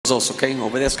dos, ¿ok?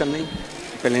 Obedézcanme,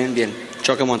 peleen bien.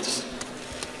 Choque Montes.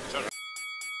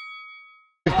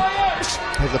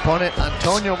 His opponent,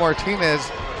 Antonio Martinez,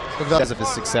 because of his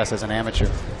success as an amateur.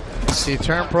 He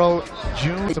turned pro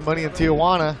June, some money in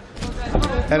Tijuana.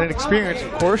 Had an experience,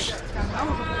 of course.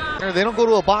 They don't go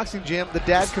to a boxing gym. The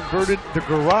dad converted the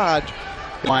garage.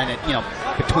 Find it, you know,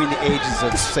 between the ages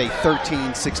of, say,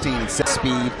 13, 16, and 6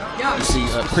 speed, you see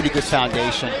a pretty good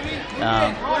foundation.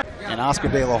 And Oscar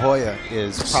De La Hoya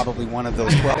is probably one of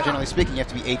those 12. Generally speaking, you have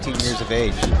to be 18 years of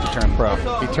age to turn pro.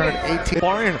 He turned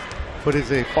 18, but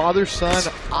is a father-son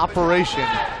operation.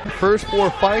 First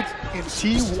 4 fights in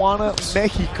Tijuana,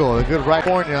 Mexico. A good right.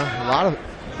 California. A lot of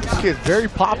kids very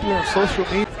popular on social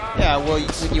media. Yeah, well,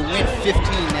 when you win 15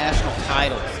 national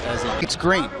titles, it's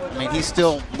great. I mean, he's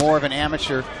still more of an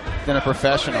amateur than a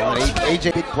professional. And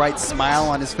AJ, big bright smile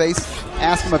on his face.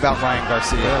 Ask him about Ryan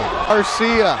Garcia.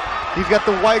 Garcia, he's got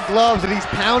the white gloves and he's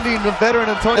pounding the veteran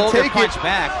Antonio. Take punch it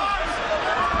back.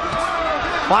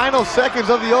 Final seconds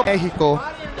of the open. Mexico.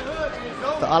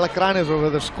 The Alacranes over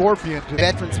the Scorpion.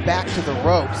 Veterans back to the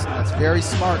ropes. That's very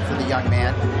smart for the young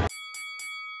man.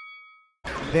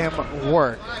 Them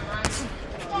work.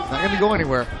 Not going to go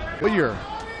anywhere. What year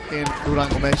in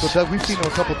Durango, Mexico? We've seen him a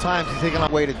couple times. He's taking a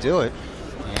way to do it.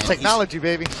 And technology,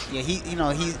 baby. Yeah, he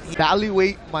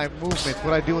evaluate my movements,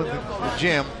 what I do in the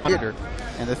gym.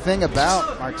 And the thing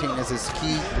about Martinez is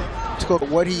he took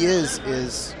what he is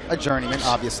a journeyman,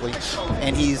 obviously,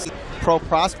 and he's pro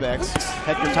prospects.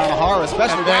 Hector Tanajara,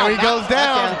 especially. And there he goes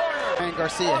down. And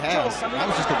Garcia has. That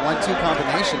was just a 1-2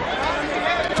 combination.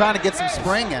 Trying to get some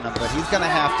spring in him, but he's going to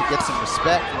have to get some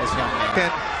respect from this young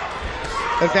man.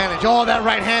 Advantage. Oh, that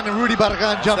right hand, and Rudy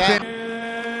Barragan jumped in.